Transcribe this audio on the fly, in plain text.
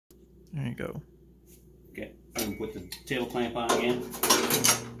There you go. Okay, I'm gonna put the tail clamp on again.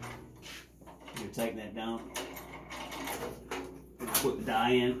 You tighten that down. Put the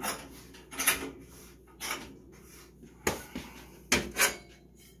die in.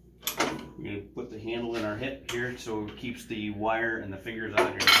 We're going to put the handle in our hip here so it keeps the wire and the fingers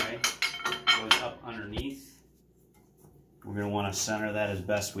out of your way. Goes up underneath. We're going to want to center that as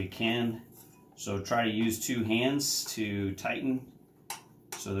best we can. So try to use two hands to tighten.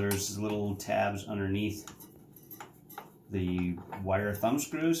 So there's little tabs underneath the wire thumb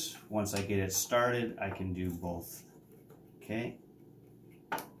screws. Once I get it started, I can do both. Okay.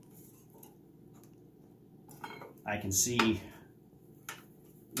 I can see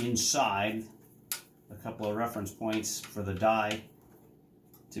inside a couple of reference points for the die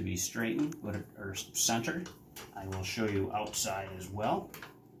to be straightened or centered. I will show you outside as well,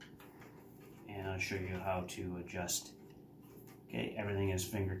 and I'll show you how to adjust. Okay, everything is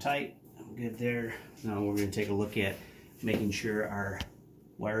finger tight. I'm good there. Now we're going to take a look at making sure our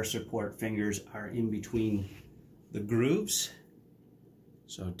wire support fingers are in between the grooves.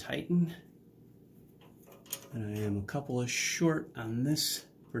 So tighten. And I am a couple of short on this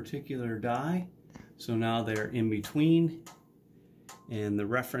particular die. So now they're in between. And the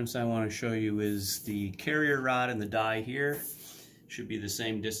reference I want to show you is the carrier rod and the die here should be the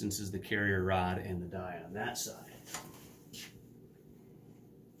same distance as the carrier rod and the die on that side.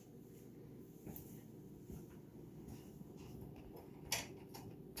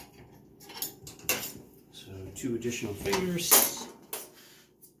 So 2 additional fingers.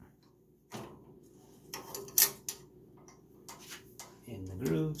 In the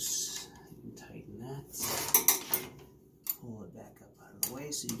grooves, and tighten that. Pull it back up out of the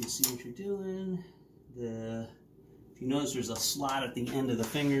way so you can see what you're doing. If you notice, there's a slot at the end of the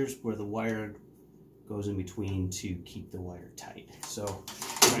fingers where the wire goes in between to keep the wire tight. So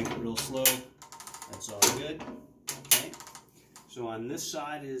crank it real slow. That's all good. Okay. So on this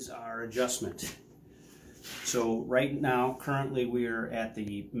side is our adjustment. So right now, currently we are at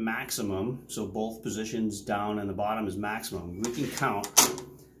the maximum. So both positions down and the bottom is maximum. We can count.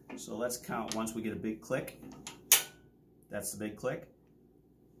 So let's count once we get a big click. That's the big click.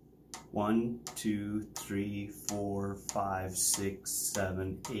 1, 2, 3, 4, 5, 6,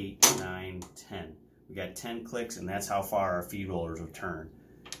 7, 8, 9, 10. We got 10 clicks, and that's how far our feed rollers will turn.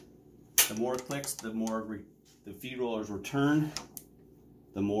 The more clicks, the more the feed rollers will turn.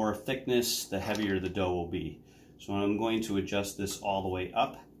 The more thickness, the heavier the dough will be. So I'm going to adjust this all the way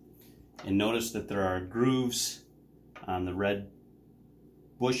up. And notice that there are grooves on the red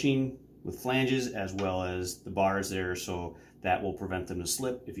bushing with flanges as well as the bars there, so that will prevent them to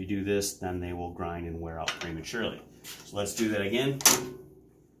slip. If you do this, then they will grind and wear out prematurely. So let's do that again.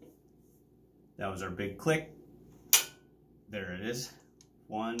 That was our big click. There it is.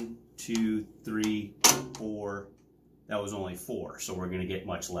 1, 2, 3, 4. That was only 4, so we're going to get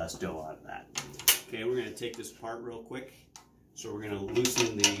much less dough out of that. Okay, we're going to take this apart real quick. So we're going to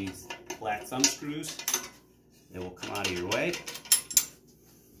loosen the black thumb screws. They will come out of your way.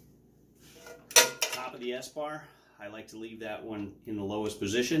 Top of the S-bar, I like to leave that one in the lowest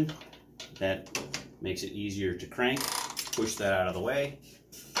position. That makes it easier to crank. Push that out of the way.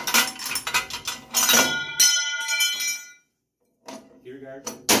 Gear guard.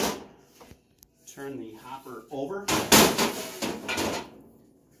 Turn the hopper over.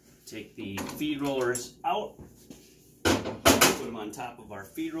 Take the feed rollers out. Put them on top of our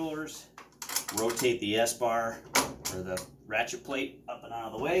feed rollers. Rotate the S-bar or the ratchet plate up and out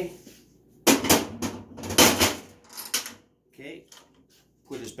of the way. Okay,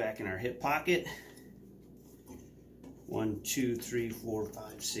 put this back in our hip pocket. 1, 2, 3, 4,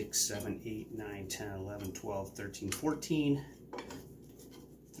 5, 6, 7, 8, 9, 10, 11, 12, 13, 14.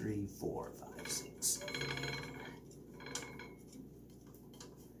 3, 4, 5, 6.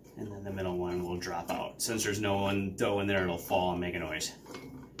 And then the middle one will drop out. Since there's no dough in there, it'll fall and make a noise.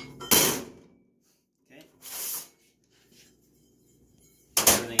 Okay.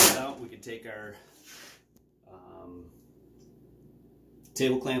 Everything is out. We can take our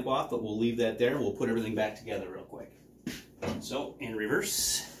table clamp off, but we'll leave that there. We'll put everything back together real quick. So, in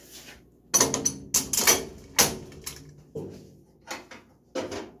reverse.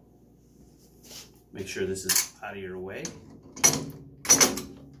 Make sure this is out of your way.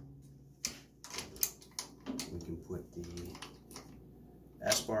 We can put the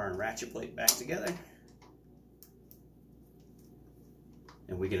S-bar and ratchet plate back together.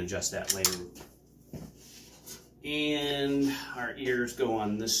 And we can adjust that later. And our ears go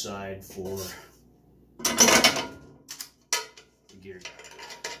on this side for the gear guard.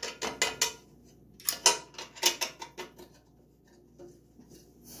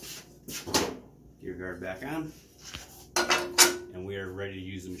 Gear guard back on. And we are ready to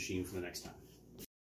use the machine for the next time.